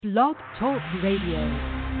Blog Talk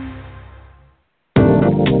Radio.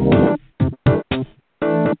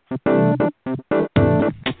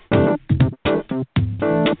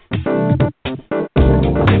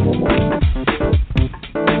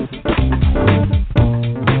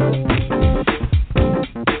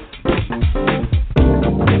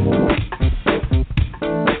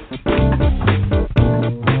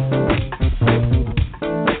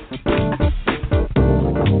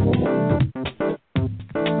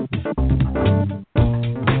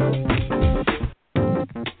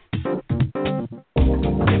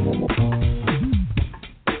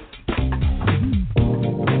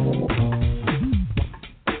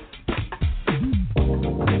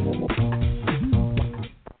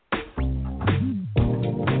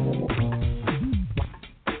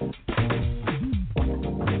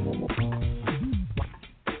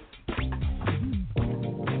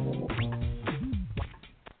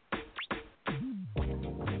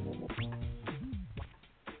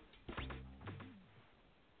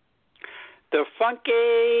 The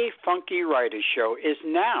Funky Writer Show is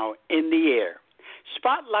now in the air.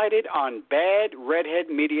 Spotlighted on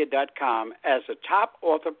badredheadmedia.com as a top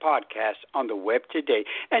author podcast on the web today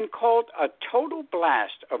and called a total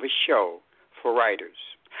blast of a show for writers.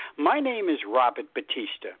 My name is Robert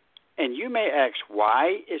Batista, and you may ask,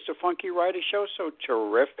 why is the Funky Writer Show so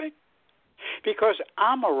terrific? Because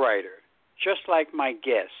I'm a writer, just like my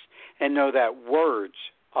guests, and know that words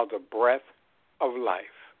are the breath of life.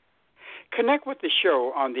 Connect with the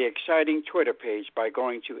show on the exciting Twitter page by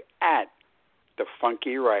going to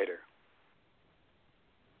 @TheFunkyWriter.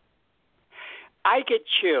 I get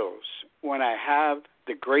chills when I have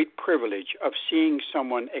the great privilege of seeing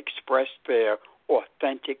someone express their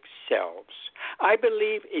authentic selves. I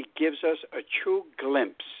believe it gives us a true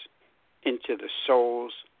glimpse into the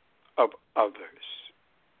souls of others.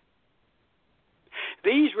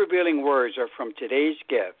 These revealing words are from today's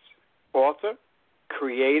guest, author,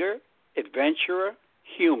 creator, adventurer,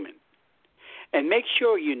 human. And make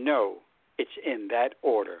sure you know it's in that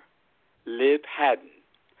order. Liv Hadden.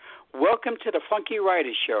 Welcome to the Funky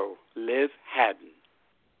Writer Show, Liv Hadden.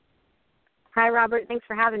 Hi, Robert. Thanks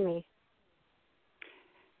for having me.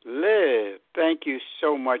 Liv, thank you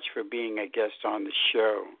so much for being a guest on the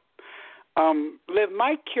show. Liv,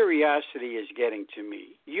 my curiosity is getting to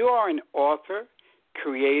me. You are an author,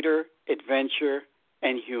 creator, adventurer,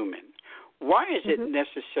 and human. Why is it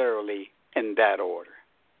necessarily in that order?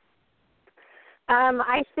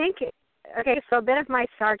 I think, so a bit of my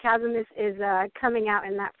sarcasm is coming out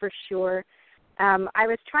in that for sure. I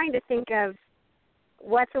was trying to think of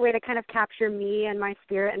what's a way to kind of capture me and my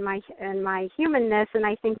spirit and my humanness, and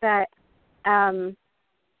I think that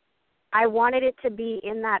I wanted it to be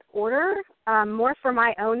in that order, more for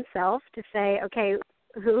my own self, to say, okay,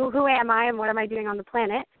 who am I and what am I doing on the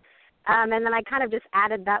planet? And then I kind of just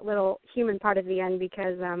added that little human part at the end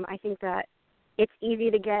because I think that it's easy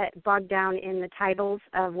to get bogged down in the titles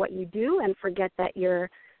of what you do and forget that you're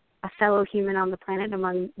a fellow human on the planet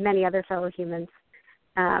among many other fellow humans.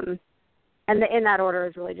 And in that order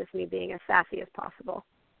is really just me being as sassy as possible.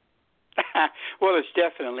 Well, it's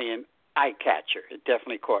definitely an eye catcher. It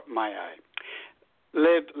definitely caught my eye.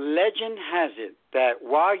 Liv, legend has it that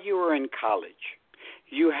while you were in college,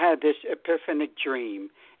 you had this epiphanic dream.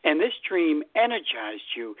 And this dream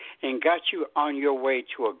energized you and got you on your way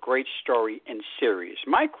to a great story and series.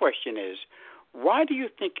 My question is, why do you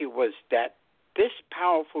think it was that this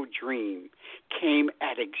powerful dream came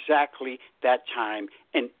at exactly that time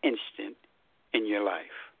and instant in your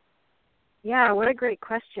life? Yeah, what a great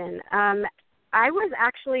question. I was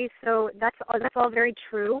actually, so that's all very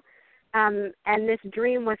true. And this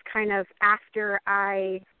dream was kind of after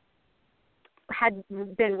I had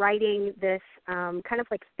been writing this kind of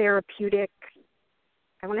like therapeutic,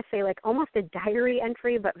 I want to say like almost a diary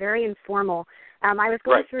entry, but very informal. I was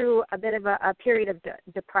going through a bit of a period of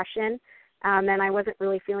depression, and I wasn't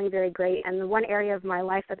really feeling very great. And the one area of my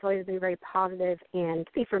life that's always been very positive and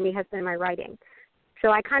key for me has been my writing.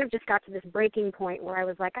 So I kind of just got to this breaking point where I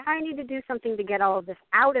was like, I need to do something to get all of this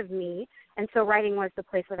out of me. And so writing was the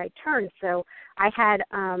place that I turned. So I had,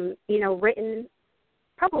 written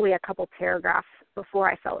probably a couple paragraphs before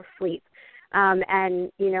I fell asleep. And,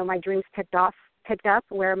 my dreams picked up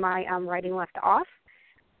where my writing left off.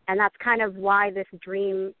 And that's kind of why this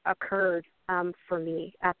dream occurred for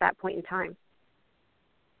me at that point in time.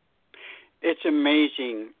 It's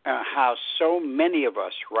amazing how so many of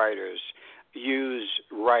us writers use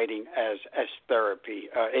writing as therapy.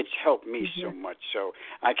 It's helped me so much, so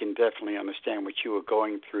I can definitely understand what you were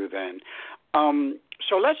going through then.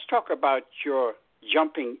 So let's talk about your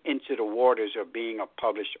jumping into the waters of being a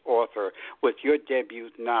published author with your debut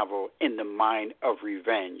novel, In the Mind of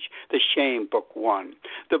Revenge, The Shame, Book 1.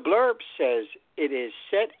 The blurb says it is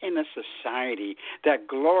set in a society that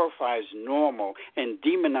glorifies normal and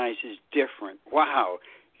demonizes different. Wow,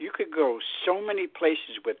 you could go so many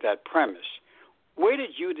places with that premise. Where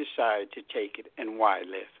did you decide to take it and why,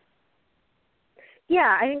 Liv?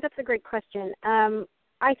 Yeah, I think that's a great question.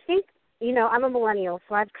 I think, I'm a millennial,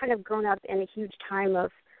 so I've kind of grown up in a huge time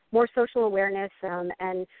of more social awareness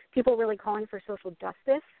and people really calling for social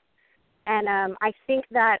justice. And I think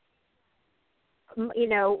that,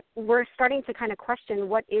 we're starting to kind of question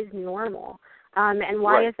what is normal and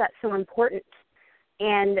why is that so important.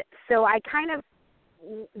 And so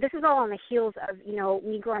this is all on the heels of,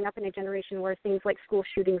 me growing up in a generation where things like school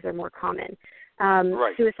shootings are more common.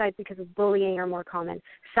 Suicides because of bullying are more common.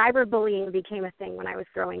 Cyberbullying became a thing when I was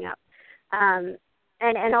growing up.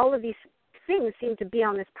 And all of these things seem to be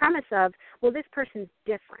on this premise of, well, this person's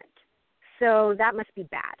different, so that must be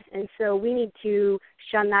bad. And so we need to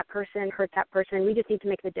shun that person, hurt that person. We just need to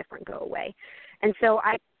make the different go away. And so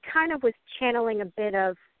I kind of was channeling a bit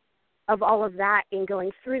of all of that in going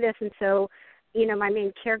through this. And so, my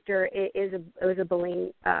main character was a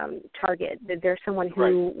bullying target. There's someone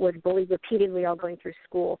who was bullied repeatedly all going through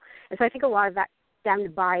school. And so I think a lot of that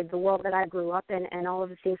stemmed by the world that I grew up in and all of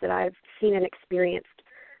the things that I've seen and experienced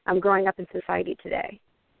growing up in society today.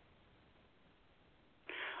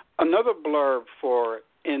 Another blurb for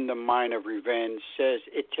In the Mind of Revenge says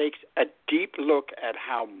it takes a deep look at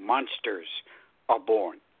how monsters are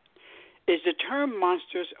born. Is the term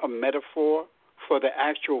monsters a metaphor for the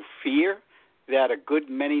actual fear that a good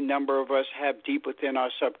many number of us have deep within our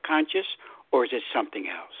subconscious, or is it something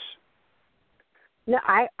else? No,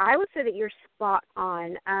 I would say that you're spot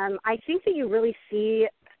on. I think that you really see,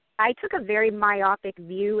 I took a very myopic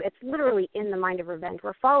view. It's literally in the mind of revenge.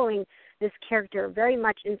 We're following this character very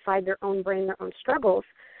much inside their own brain, their own struggles.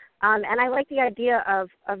 And I like the idea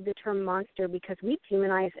of the term monster because we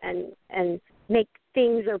humanize and make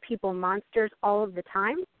things or people monsters all of the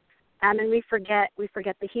time. And we forget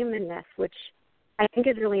the humanness, which I think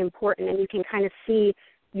is really important. And you can kind of see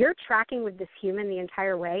you're tracking with this human the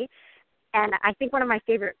entire way. And I think one of my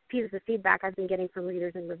favorite pieces of feedback I've been getting from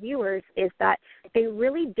readers and reviewers is that they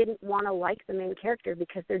really didn't want to like the main character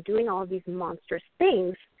because they're doing all of these monstrous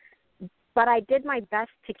things. But I did my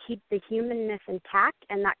best to keep the humanness intact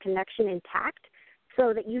and that connection intact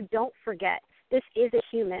so that you don't forget this is a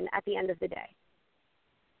human at the end of the day.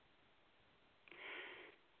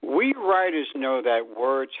 We writers know that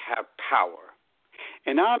words have power,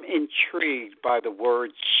 and I'm intrigued by the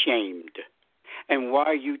word shamed and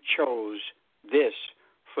why you chose this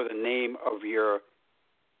for the name of your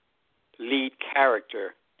lead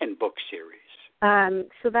character and book series.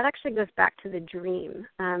 So that actually goes back to the dream.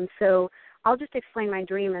 So I'll just explain my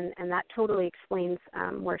dream, and that totally explains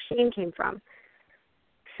where shame came from.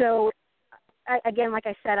 So again, like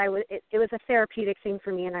I said, it was a therapeutic thing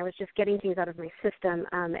for me, and I was just getting things out of my system.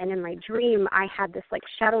 And in my dream, I had this like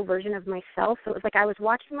shadow version of myself. So it was like I was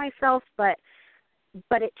watching myself, but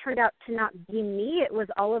it turned out to not be me. It was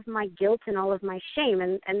all of my guilt and all of my shame,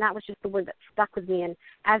 and that was just the word that stuck with me. And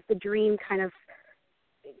as the dream kind of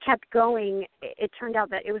kept going, it turned out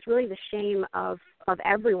that it was really the shame of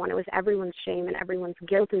everyone. It was everyone's shame and everyone's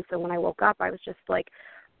guilt. And so when I woke up, I was just like,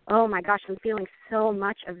 oh my gosh, I'm feeling so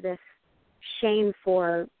much of this shame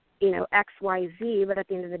for, X, Y, Z, but at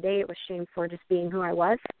the end of the day, it was shame for just being who I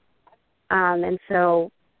was. And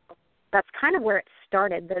so that's kind of where it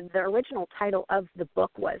started. The original title of the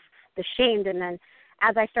book was The Shamed, and then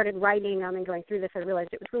as I started writing and going through this, I realized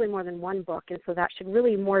it was really more than one book, and so that should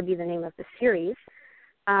really more be the name of the series.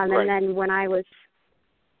 And then when I was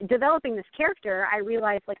developing this character, I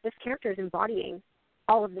realized, this character is embodying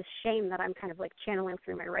all of this shame that I'm kind of, channeling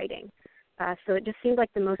through my writing. So it just seemed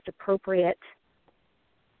like the most appropriate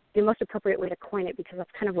way to coin it because that's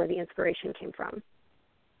kind of where the inspiration came from.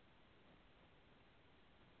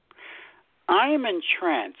 I am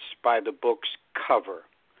entranced by the book's cover.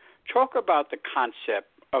 Talk about the concept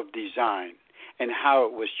of design and how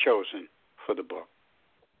it was chosen for the book.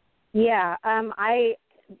 Yeah,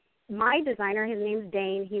 my designer, his name's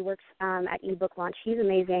Dane. He works at eBook Launch. He's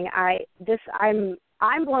amazing.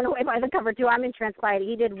 I'm blown away by the cover too. I'm entranced by it.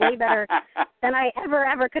 He did way better than I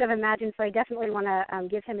ever could have imagined. So I definitely want to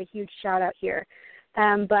give him a huge shout out here.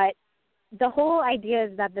 But the whole idea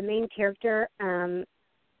is that the main character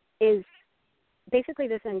is basically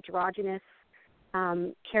this androgynous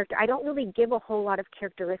character. I don't really give a whole lot of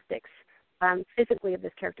characteristics physically of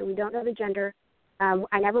this character. We don't know the gender.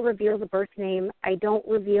 I never reveal the birth name. I don't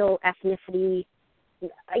reveal ethnicity.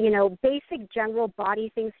 basic general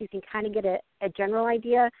body things so you can kind of get a general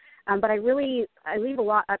idea. But I leave a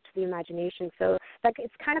lot up to the imagination. So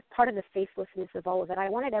it's kind of part of the facelessness of all of it. I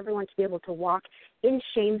wanted everyone to be able to walk in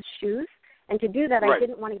Shame's shoes. And to do that, right. I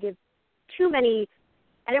didn't want to give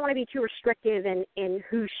I didn't want to be too restrictive in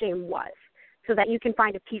who Shame was, so that you can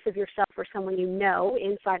find a piece of yourself or someone you know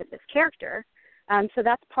inside of this character. So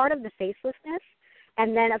that's part of the facelessness.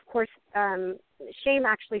 And then, of course, Shame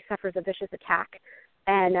actually suffers a vicious attack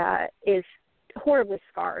and is horribly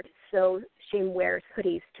scarred. So Shame wears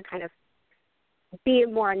hoodies to kind of be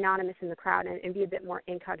more anonymous in the crowd and be a bit more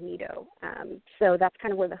incognito. So that's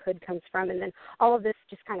kind of where the hood comes from. And then all of this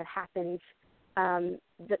just kind of happens,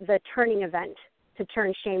 the turning event to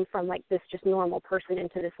turn Shame from like this just normal person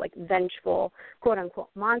into this like vengeful, quote unquote,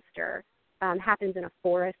 monster happens in a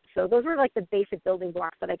forest. So those were like the basic building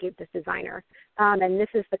blocks that I gave this designer. And this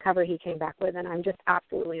is the cover he came back with, and I'm just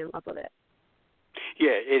absolutely in love with it.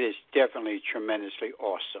 Yeah, it is definitely tremendously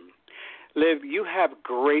awesome. Liv, you have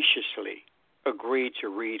graciously agreed to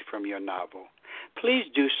read from your novel. Please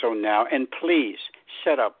do so now, and please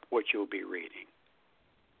set up what you'll be reading.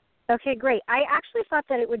 Okay, great. I actually thought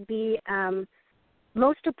that it would be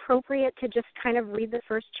most appropriate to just kind of read the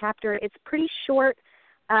first chapter. It's pretty short,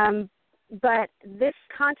 but this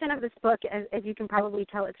content of this book, as you can probably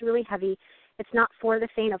tell, it's really heavy. It's not for the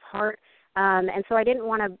faint of heart, and so I didn't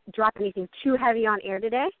want to drop anything too heavy on air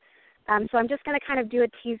today. So I'm just going to kind of do a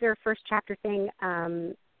teaser first chapter thing,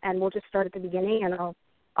 and we'll just start at the beginning, and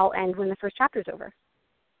I'll end when the first chapter's over.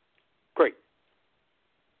 Great.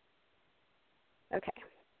 Okay.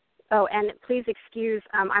 Oh, and please excuse,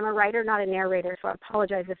 I'm a writer, not a narrator, so I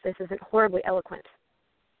apologize if this isn't horribly eloquent.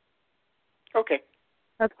 Okay.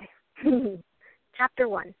 Okay. Chapter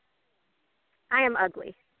 1. I am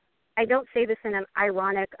ugly. I don't say this in an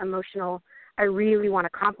ironic, emotional, I really want to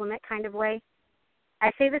compliment kind of way.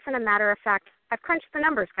 I say this in a matter-of-fact, I've crunched the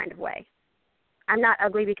numbers kind of way. I'm not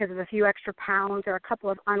ugly because of a few extra pounds or a couple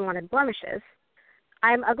of unwanted blemishes.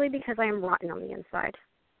 I am ugly because I am rotten on the inside.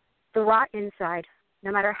 The rot inside,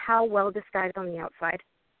 no matter how well disguised on the outside,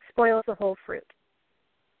 spoils the whole fruit.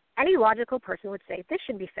 Any logical person would say, this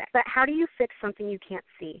should be fixed. But how do you fix something you can't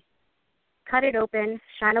see? Cut it open,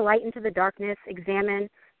 shine a light into the darkness, examine,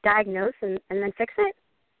 diagnose, and then fix it?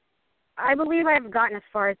 I believe I have gotten as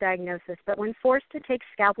far as diagnosis, but when forced to take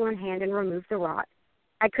scalpel in hand and remove the rot,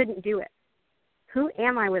 I couldn't do it. Who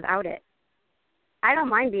am I without it? I don't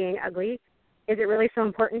mind being ugly. Is it really so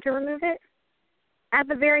important to remove it? At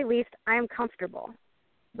the very least, I am comfortable.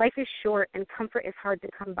 Life is short and comfort is hard to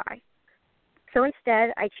come by. So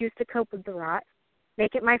instead, I choose to cope with the rot,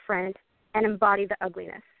 make it my friend, and embody the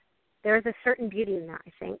ugliness. There is a certain beauty in that,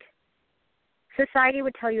 I think. Society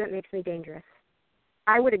would tell you it makes me dangerous.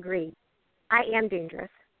 I would agree. I am dangerous,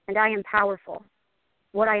 and I am powerful.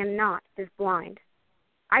 What I am not is blind.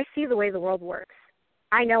 I see the way the world works.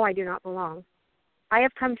 I know I do not belong. I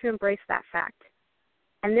have come to embrace that fact.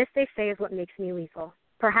 And this, they say, is what makes me lethal.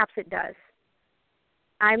 Perhaps it does.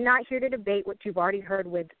 I am not here to debate what you've already heard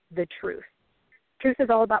with the truth. Truth is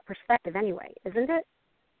all about perspective anyway, isn't it?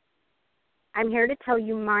 I'm here to tell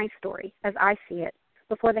you my story, as I see it,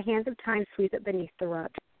 before the hands of time sweep it beneath the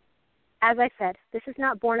rug. As I said, this is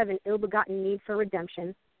not born of an ill-begotten need for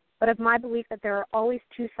redemption, but of my belief that there are always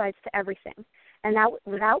two sides to everything, and that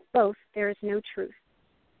without both there is no truth.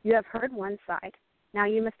 You have heard one side. Now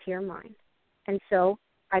you must hear mine. And so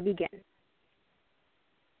I begin.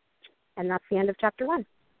 And that's the end of chapter 1.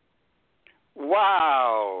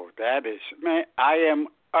 Wow, that is, man, I am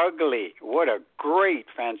ugly. What a great,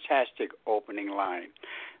 fantastic opening line.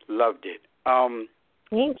 Loved it.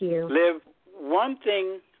 Thank you. Liv, one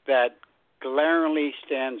thing that glaringly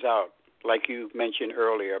stands out, like you mentioned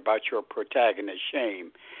earlier about your protagonist,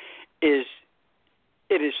 Shame, is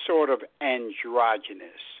it is sort of androgynous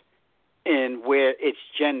in where its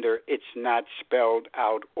gender, it's not spelled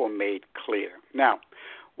out or made clear. Now,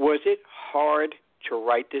 was it hard to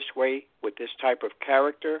write this way with this type of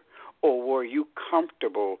character, or were you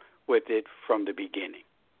comfortable with it from the beginning?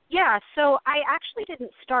 Yeah, so I actually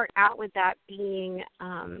didn't start out with that being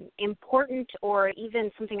important or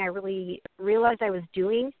even something I really realized I was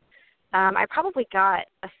doing. I probably got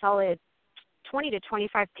a solid 20 to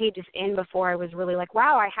 25 pages in before I was really like,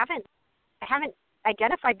 wow, I haven't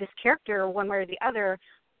identified this character one way or the other.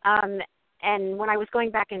 And when I was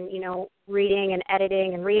going back and, reading and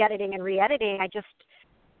editing and re-editing,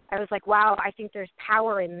 I was like, wow, I think there's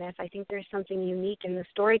power in this. I think there's something unique in the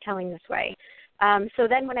storytelling this way. So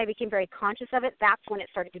then when I became very conscious of it, that's when it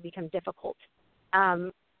started to become difficult.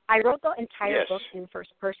 I wrote the entire book in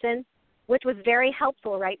first person, which was very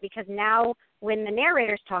helpful, right? Because now when the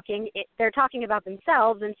narrator's talking, they're talking about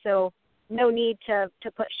themselves, and so no need to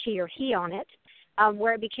put she or he on it.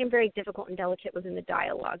 Where it became very difficult and delicate was in the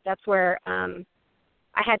dialogue. That's where I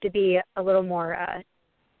had to be a little more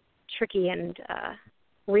tricky and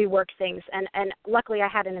rework things. And luckily I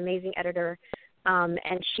had an amazing editor,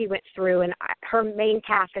 and she went through, and her main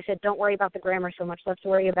task, I said, don't worry about the grammar so much. Let's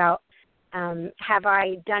worry about have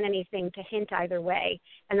I done anything to hint either way?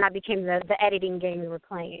 And that became the editing game we were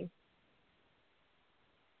playing.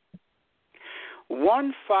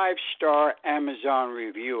 1 5-star Amazon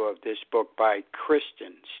review of this book by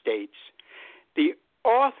Kristen states, the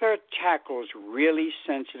author tackles really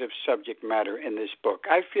sensitive subject matter in this book.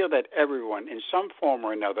 I feel that everyone, in some form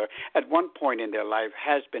or another, at one point in their life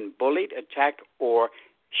has been bullied, attacked, or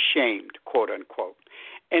shamed, quote unquote.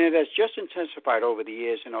 And it has just intensified over the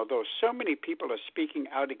years, and although so many people are speaking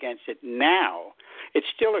out against it now, it's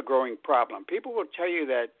still a growing problem. People will tell you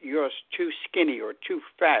that you're too skinny or too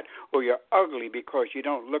fat or you're ugly because you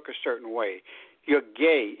don't look a certain way. You're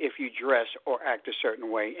gay if you dress or act a certain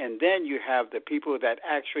way. And then you have the people that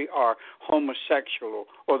actually are homosexual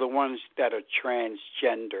or the ones that are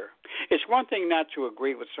transgender. It's one thing not to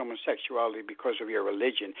agree with someone's sexuality because of your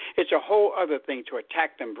religion. It's a whole other thing to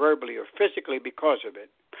attack them verbally or physically because of it.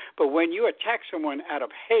 But when you attack someone out of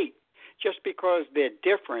hate just because they're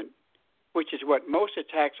different, which is what most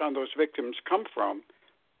attacks on those victims come from,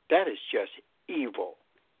 that is just evil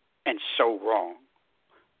and so wrong.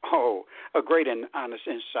 Oh, a great and honest,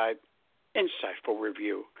 insightful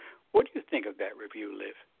review. What do you think of that review,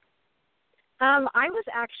 Liv? I was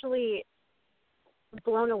actually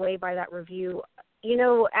blown away by that review. You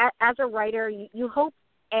know, as a writer, you hope,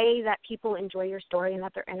 A, that people enjoy your story and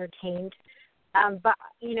that they're entertained. But,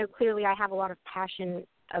 you know, clearly I have a lot of passion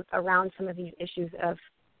around some of these issues of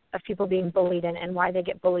people being bullied and why they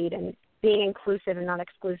get bullied and being inclusive and not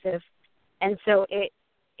exclusive. And so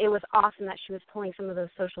it was awesome that she was pulling some of those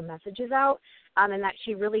social messages out, and that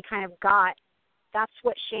she really kind of that's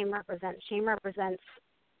what shame represents. Shame represents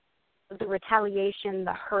the retaliation,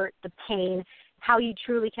 the hurt, the pain, how you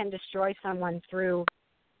truly can destroy someone through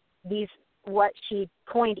these, what she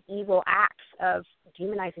coined, evil acts of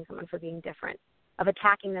demonizing someone for being different, of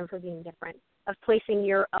attacking them for being different, of placing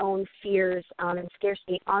your own fears and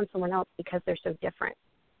scarcity on someone else because they're so different.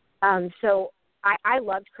 So I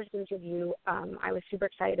loved Kristen's review. I was super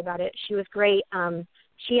excited about it. She was great.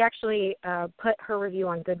 She actually put her review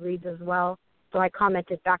on Goodreads as well, so I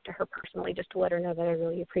commented back to her personally just to let her know that I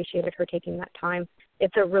really appreciated her taking that time.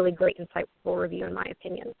 It's a really great, insightful review in my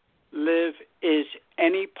opinion. Liv, is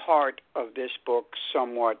any part of this book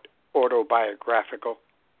somewhat autobiographical?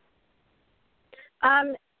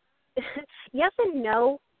 Yes and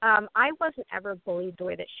no. I wasn't ever bullied the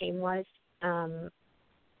way that Shame was.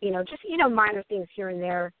 Just minor things here and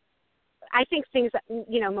there. I think things that,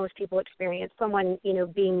 most people experience, someone,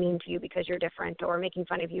 being mean to you because you're different or making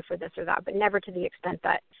fun of you for this or that, but never to the extent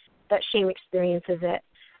that Shame experiences it.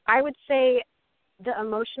 I would say the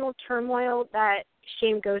emotional turmoil that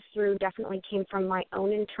Shame goes through definitely came from my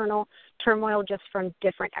own internal turmoil, just from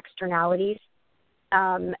different externalities.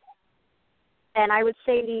 And I would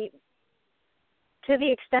say to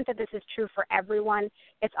the extent that this is true for everyone,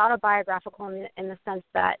 it's autobiographical in the sense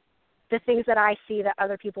that the things that I see that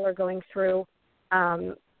other people are going through,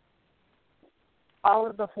 all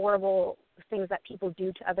of the horrible things that people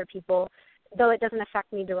do to other people, though it doesn't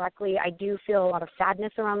affect me directly, I do feel a lot of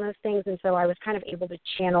sadness around those things, and so I was kind of able to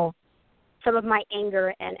channel some of my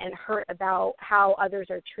anger and hurt about how others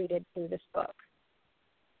are treated through this book.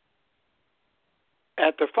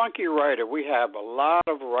 At The Funky Writer, we have a lot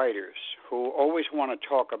of writers who always want to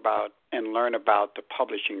talk about and learn about the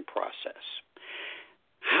publishing process.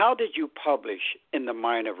 How did you publish In the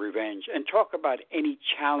Mind of Revenge? And talk about any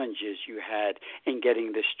challenges you had in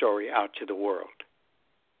getting this story out to the world.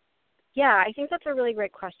 Yeah, I think that's a really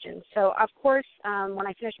great question. So, of course, when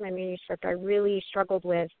I finished my manuscript, I really struggled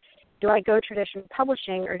with, do I go traditional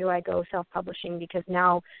publishing or do I go self-publishing? Because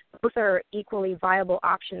now both are equally viable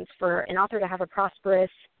options for an author to have a prosperous,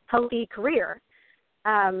 healthy career.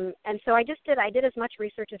 And so I did as much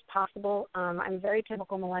research as possible. I'm a very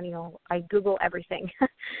typical millennial. I Google everything.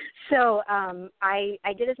 So I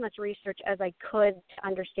did as much research as I could to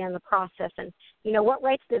understand the process and, what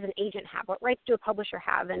rights does an agent have? What rights do a publisher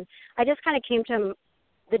have? And I just kind of came to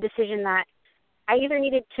the decision that I either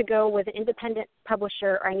needed to go with an independent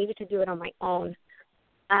publisher or I needed to do it on my own.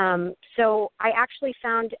 So I actually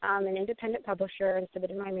found an independent publisher and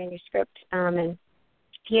submitted my manuscript, and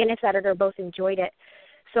he and his editor both enjoyed it.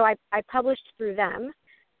 So I published through them,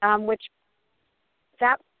 which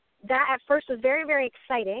that at first was very, very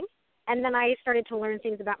exciting. and then I started to learn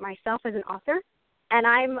things about myself as an author. And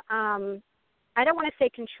I'm, I don't want to say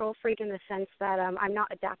control freak in the sense that I'm not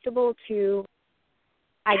adaptable to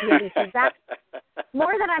ideas and feedback.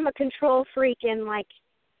 More that I'm a control freak in, like,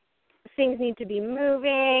 things need to be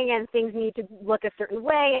moving and things need to look a certain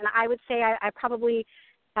way. And I would say I probably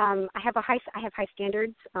I have high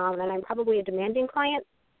standards, and I'm probably a demanding client.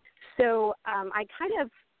 So I kind of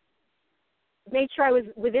made sure I was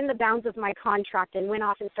within the bounds of my contract and went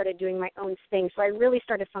off and started doing my own thing. So I really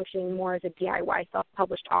started functioning more as a DIY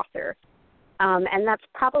self-published author. And that's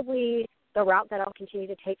probably the route that I'll continue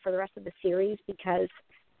to take for the rest of the series, because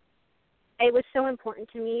it was so important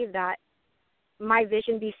to me that my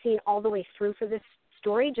vision be seen all the way through for this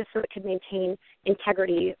story, just so it could maintain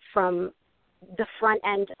integrity from the front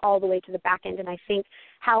end all the way to the back end. And I think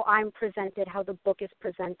how I'm presented, how the book is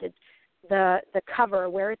presented, the cover,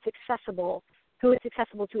 where it's accessible, who it's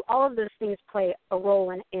accessible to, all of those things play a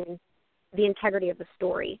role in the integrity of the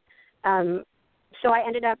story. So I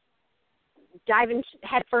ended up diving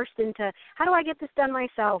headfirst into how do I get this done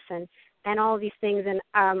myself and all of these things. And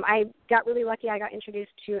I got really lucky. I got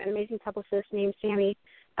introduced to an amazing publicist named Sammy,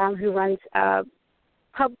 who runs a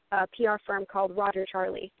PR firm called Roger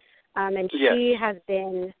Charlie. And yes. She has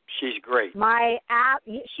been... She's great.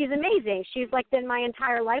 She's amazing. She's like been my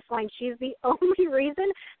entire lifeline. She's the only reason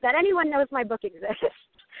that anyone knows my book exists.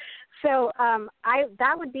 So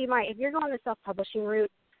that would be if you're going the self-publishing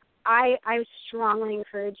route, I strongly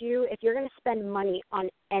encourage you, if you're going to spend money on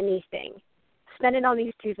anything, spend it on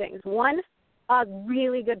these two things. One, a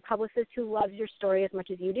really good publicist who loves your story as much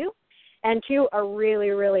as you do, and two, a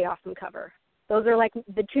really, really awesome cover. Those are like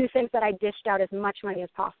the two things that I dished out as much money as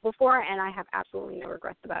possible for, and I have absolutely no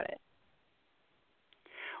regrets about it.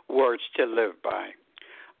 Words to live by.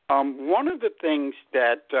 One of the things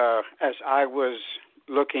that, as I was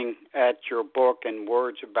looking at your book and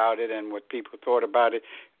words about it and what people thought about it,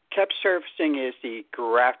 kept surfacing is the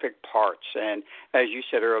graphic parts and, as you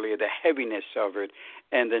said earlier, the heaviness of it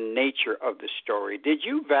and the nature of the story. Did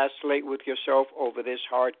you vacillate with yourself over this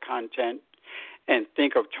hard content and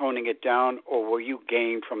think of toning it down, or were you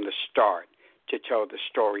game from the start to tell the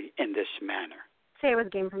story in this manner? Say I was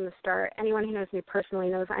game from the start. Anyone who knows me personally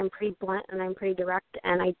knows I'm pretty blunt and I'm pretty direct,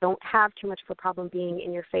 and I don't have too much of a problem being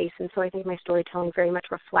in your face, and so I think my storytelling very much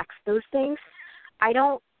reflects those things.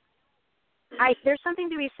 There's something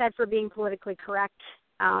to be said for being politically correct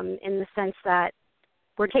in the sense that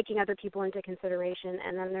we're taking other people into consideration,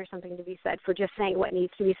 and then there's something to be said for just saying what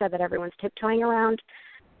needs to be said that everyone's tiptoeing around.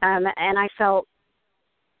 And I felt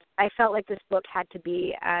like this book had to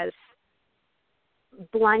be as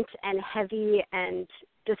blunt and heavy and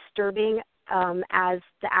disturbing as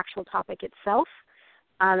the actual topic itself,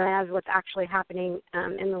 and as what's actually happening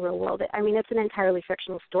in the real world. I mean, it's an entirely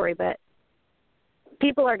fictional story, but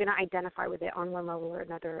people are going to identify with it on one level or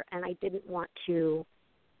another, and I didn't want to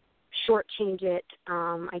shortchange it.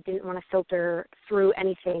 I didn't want to filter through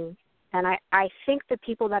anything. And I think the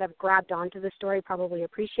people that have grabbed onto the story probably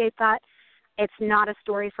appreciate that. It's not a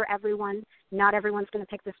story for everyone. Not everyone's going to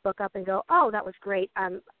pick this book up and go, oh, that was great.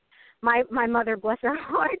 My mother, bless her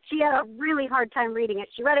heart, she had a really hard time reading it.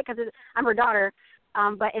 She read it because I'm her daughter,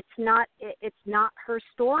 but it's not her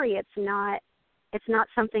story. It's not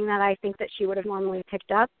something that I think that she would have normally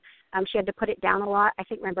picked up. She had to put it down a lot. I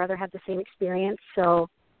think my brother had the same experience, so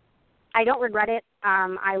I don't regret it.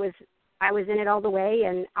 I was in it all the way,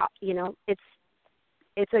 and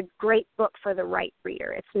it's a great book for the right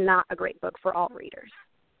reader. It's not a great book for all readers.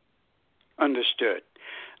 Understood.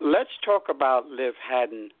 Let's talk about Liv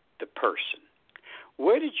Hadden, the person.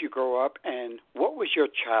 Where did you grow up, and what was your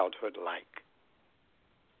childhood like?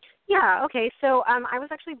 Yeah, okay. So I was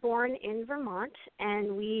actually born in Vermont,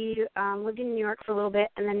 and we lived in New York for a little bit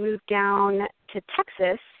and then moved down to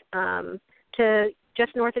Texas to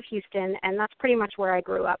just north of Houston, and that's pretty much where I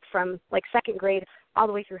grew up from, like, second grade all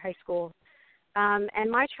the way through high school. And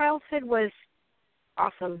my childhood was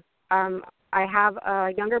awesome. I have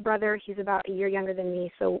a younger brother. He's about a year younger than me,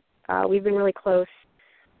 so we've been really close.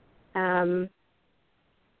 A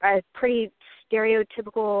pretty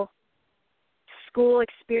stereotypical school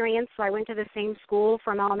experience. So I went to the same school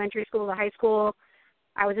from elementary school to high school.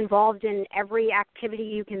 I was involved in every activity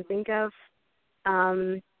you can think of.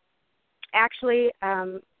 Actually,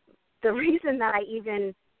 the reason that I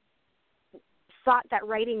even thought that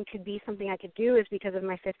writing could be something I could do is because of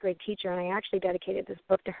my fifth grade teacher, and I actually dedicated this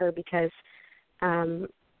book to her because,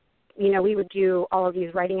 we would do all of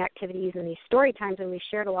these writing activities and these story times, and we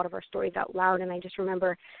shared a lot of our stories out loud. And I just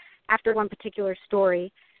remember after one particular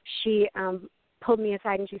story, she pulled me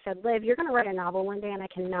aside and she said, Liv, you're going to write a novel one day, and I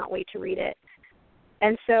cannot wait to read it.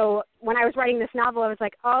 And so when I was writing this novel, I was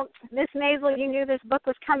like, oh, Miss Maisel, you knew this book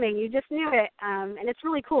was coming. You just knew it. And it's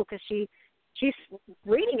really cool because she's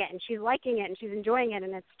reading it and she's liking it and she's enjoying it.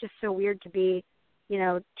 And it's just so weird to be,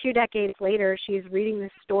 2 decades later, she's reading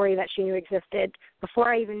this story that she knew existed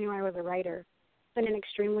before I even knew I was a writer. It's been an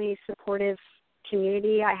extremely supportive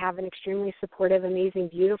community. I have an extremely supportive, amazing,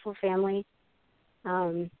 beautiful family.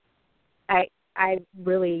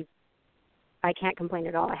 I can't complain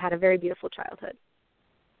at all. I had a very beautiful childhood.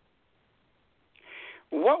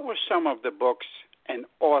 What were some of the books and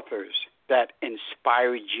authors that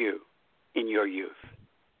inspired you in your youth?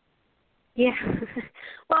 Yeah.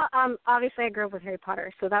 Well, obviously I grew up with Harry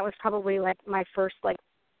Potter, so that was probably like my first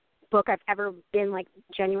book I've ever been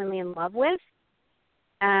genuinely in love with.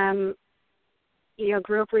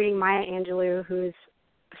 Grew up reading Maya Angelou, who's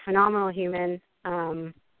a phenomenal human.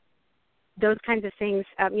 Those kinds of things,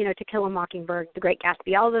 To Kill a Mockingbird, The Great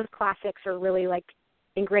Gatsby, all those classics are really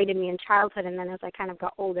ingrained in me in childhood, and then as I kind of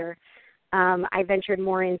got older, I ventured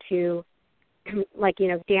more into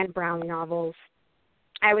Dan Brown novels.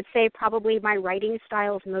 I would say probably my writing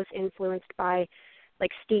style is most influenced by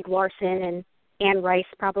Stieg Larsson and Anne Rice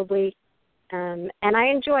probably, and I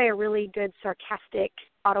enjoy a really good sarcastic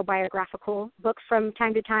autobiographical book from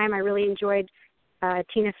time to time. I really enjoyed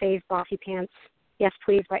Tina Fey's Bossy Pants, Yes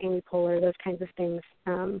Please by Amy Poehler, those kinds of things.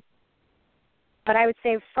 But I would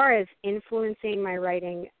say as far as influencing my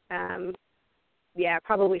writing,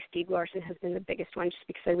 probably Stieg Larsson has been the biggest one just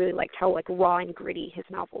because I really liked how raw and gritty his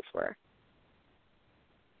novels were.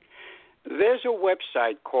 There's a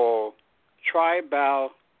website called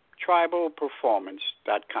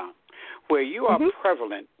tribalperformance.com where you are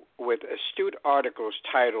prevalent with astute articles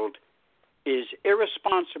titled Is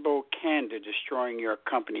Irresponsible Candor Destroying Your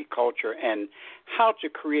Company Culture and How to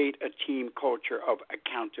Create a Team Culture of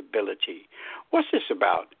Accountability. What's this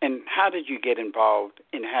about, and how did you get involved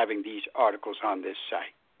in having these articles on this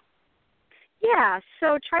site? Yeah,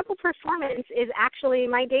 so Tribal Performance is actually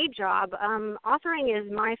my day job. Authoring is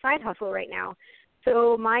my side hustle right now.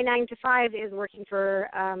 So my 9 to 5 is working for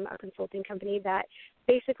a consulting company that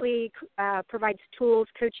basically provides tools,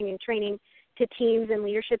 coaching, and training to teams and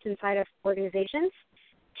leaderships inside of organizations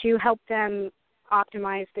to help them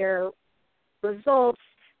optimize their results,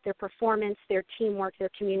 their performance, their teamwork,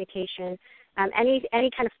 their communication, any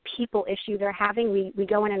kind of people issue they're having. We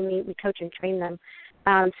go in and we coach and train them.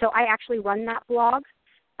 So I actually run that blog,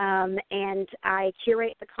 and I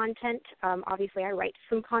curate the content. Obviously, I write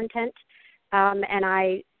some content, and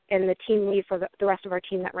I am the team lead for the rest of our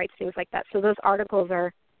team that writes things like that. So those articles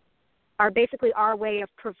are basically our way of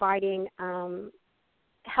providing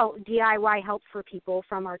DIY help for people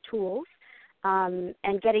from our tools,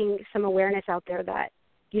 and getting some awareness out there that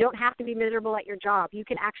you don't have to be miserable at your job. You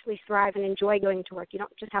can actually thrive and enjoy going to work. You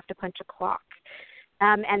don't just have to punch a clock.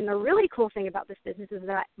 And the really cool thing about this business is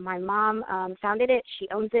that my mom founded it. She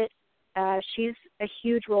owns it. She's a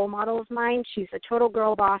huge role model of mine. She's a total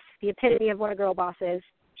girl boss, the epitome of what a girl boss is.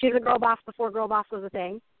 She was a girl boss before girl boss was a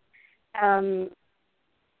thing.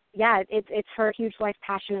 It's her huge life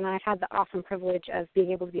passion, and I've had the awesome privilege of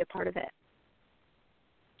being able to be a part of it.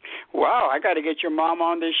 Wow, I got to get your mom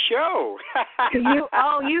on this show.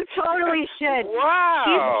 You totally should.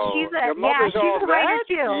 Wow. She's a writer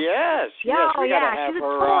too. Yes, we got to have she's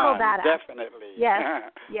her a total on. badass. Definitely.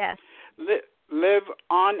 Yes. Live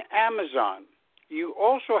on Amazon. You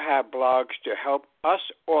also have blogs to help us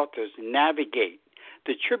authors navigate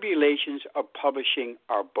the tribulations of publishing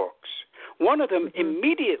our books. One of them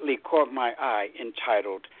immediately caught my eye,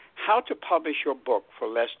 entitled How to Publish Your Book for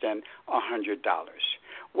Less Than $100.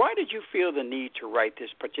 Why did you feel the need to write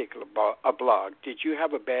this particular blog? Did you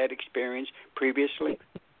have a bad experience previously?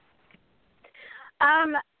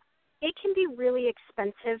 It can be really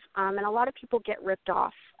expensive, and a lot of people get ripped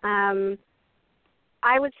off. I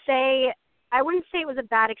wouldn't say it was a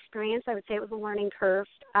bad experience. I would say it was a learning curve.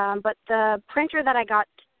 But the printer that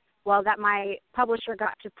that my publisher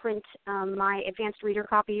got to print my advanced reader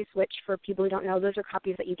copies, which for people who don't know, those are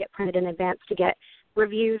copies that you get printed in advance to get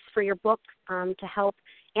reviews for your book to help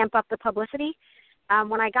amp up the publicity.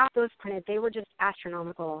 When I got those printed, they were just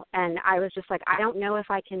astronomical. And I was just like, I don't know if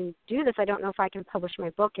I can do this. I don't know if I can publish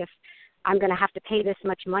my book if I'm going to have to pay this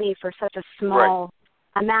much money for such a small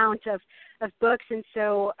amount of books. And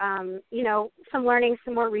so, some learning,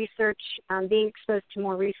 some more research, being exposed to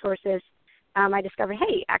more resources, I discovered,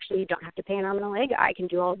 hey, actually you don't have to pay an arm and a leg. I can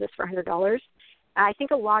do all of this for $100. I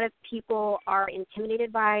think a lot of people are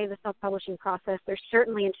intimidated by the self-publishing process. They're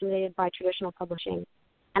certainly intimidated by traditional publishing.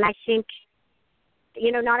 And I think,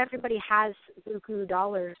 not everybody has buku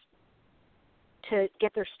dollars to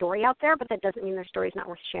get their story out there, but that doesn't mean their story is not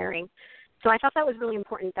worth sharing. So I thought that was really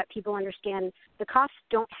important that people understand the costs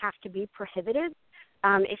don't have to be prohibitive.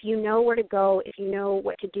 If you know where to go, if you know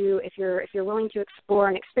what to do, if you're willing to explore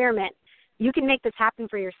and experiment, you can make this happen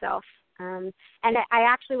for yourself. And I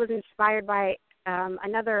actually was inspired by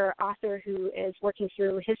another author who is working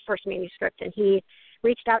through his first manuscript, and he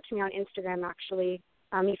reached out to me on Instagram, actually.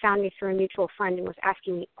 He found me through a mutual friend and was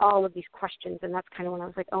asking me all of these questions, and that's kind of when I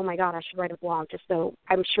was like, oh, my God, I should write a blog, just so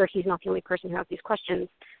I'm sure he's not the only person who has these questions.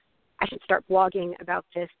 I should start blogging about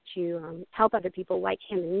this to help other people like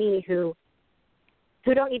him and me who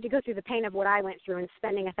don't need to go through the pain of what I went through and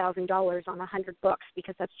spending $1,000 on 100 books,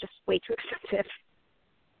 because that's just way too expensive.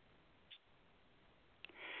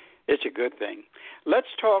 It's a good thing. Let's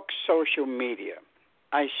talk social media.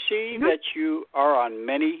 I see that you are on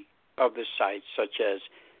many of the sites, such as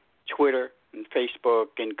Twitter and Facebook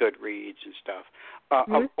and Goodreads and stuff.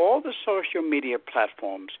 Of all the social media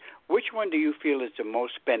platforms, which one do you feel is the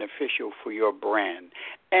most beneficial for your brand?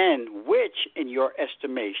 And which, in your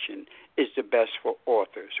estimation, is the best for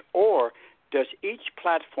authors? Or does each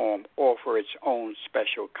platform offer its own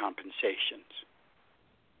special compensations?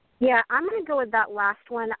 Yeah, I'm going to go with that last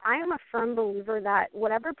one. I am a firm believer that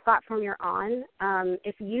whatever platform you're on,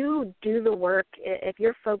 if you do the work, if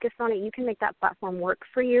you're focused on it, you can make that platform work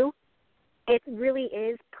for you. It really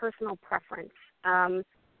is personal preference.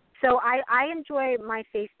 So I enjoy my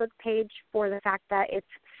Facebook page for the fact that it's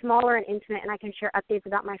smaller and intimate, and I can share updates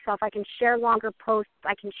about myself. I can share longer posts.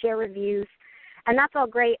 I can share reviews, and that's all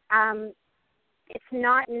great. It's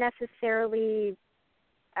not necessarily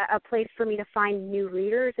a place for me to find new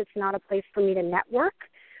readers. It's not a place for me to network.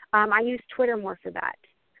 I use Twitter more for that.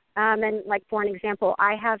 And like for an example,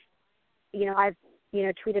 I've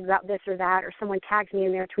tweeted about this or that, or someone tags me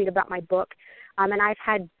in their tweet about my book. And I've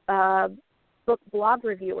had book blog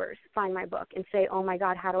reviewers find my book and say, oh my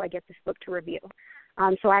God, how do I get this book to review?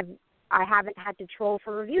 So I haven't had to troll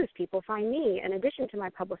for reviews. People find me in addition to my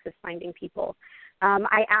publicist finding people.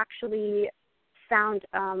 I actually found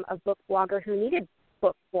a book blogger who needed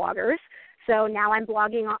book bloggers, so now I'm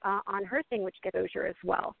blogging on her thing, which gets exposure as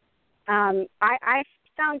well. I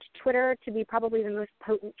found Twitter to be probably the most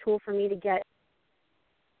potent tool for me to get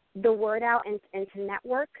the word out and to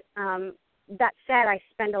network. That said, I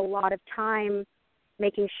spend a lot of time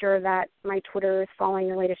making sure that my Twitter is following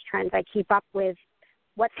the latest trends. I keep up with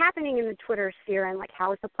what's happening in the Twitter sphere and like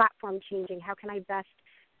how is the platform changing? How can I best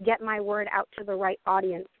get my word out to the right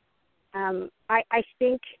audience? I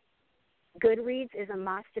think Goodreads is a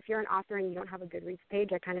must. If you're an author and you don't have a Goodreads page,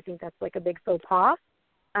 I kind of think that's like a big faux pas.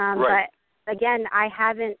 Right. But again,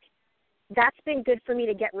 that's been good for me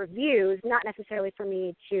to get reviews, not necessarily for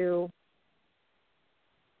me to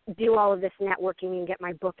do all of this networking and get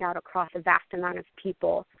my book out across a vast amount of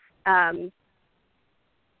people.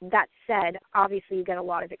 That said, obviously you get a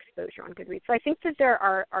lot of exposure on Goodreads. So I think that there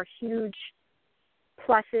are huge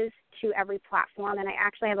pluses to every platform, and I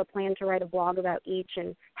actually have a plan to write a blog about each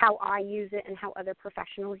and how I use it and how other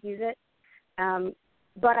professionals use it.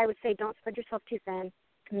 But I would say don't spread yourself too thin.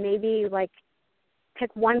 Maybe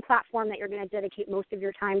pick one platform that you're going to dedicate most of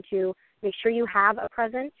your time to. Make sure you have a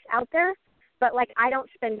presence out there. But I don't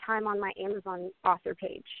spend time on my Amazon author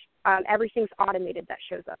page. Everything's automated that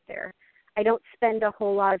shows up there. I don't spend a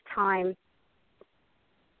whole lot of time,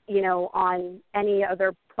 on any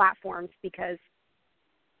other platforms because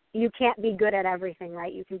you can't be good at everything,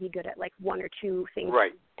 right? You can be good at one or two things.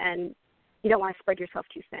 Right. And you don't want to spread yourself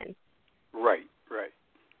too thin. Right.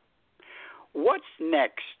 What's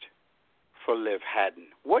next for Liv Hadden?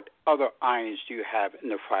 What other irons do you have in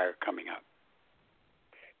the fire coming up?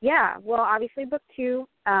 Yeah, well, obviously book 2,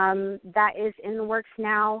 that is in the works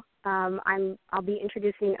now. I'll be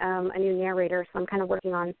introducing a new narrator, so I'm kind of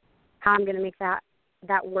working on how I'm going to make that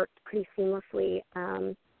work pretty seamlessly.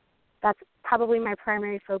 That's probably my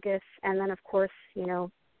primary focus. And then, of course,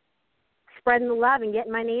 spreading the love and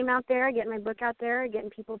getting my name out there, getting my book out there, getting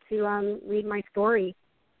people to read my story.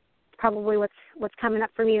 It's probably what's coming up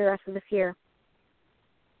for me the rest of this year.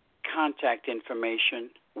 Contact information,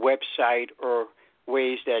 website, or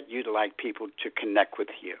ways that you'd like people to connect with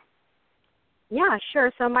you. Yeah,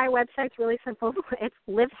 sure. So my website's really simple. It's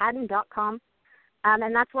livhadden.com.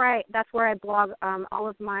 And that's where I blog all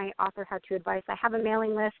of my author how-to advice. I have a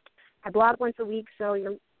mailing list. I blog once a week, so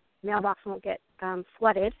your mailbox won't get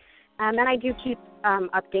flooded. And I do keep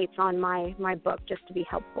updates on my book just to be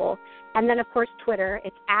helpful. And then, of course, Twitter.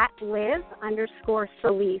 It's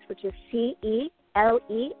 @Liv_Celefe, which is CELEFE.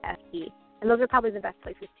 And those are probably the best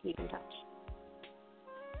places to keep in touch.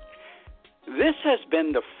 This has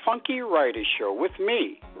been the Funky Writer Show with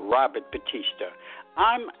me, Robert Batista.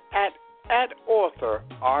 I'm at author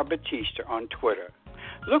R. Batista on Twitter.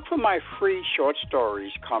 Look for my free short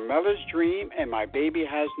stories, Carmela's Dream and My Baby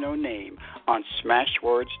Has No Name, on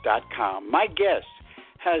smashwords.com. My guest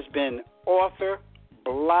has been author,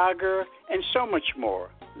 blogger, and so much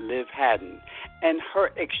more, Liv Hadden, and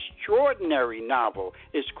her extraordinary novel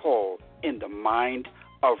is called In the Mind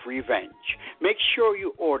of Revenge. Make sure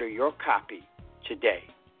you order your copy today.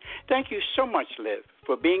 Thank you so much, Liv,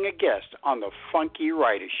 for being a guest on the Funky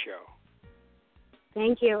Writer Show.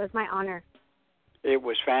 Thank you. It was my honor. It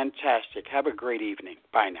was fantastic. Have a great evening.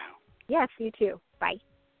 Bye now. Yes, you too. Bye.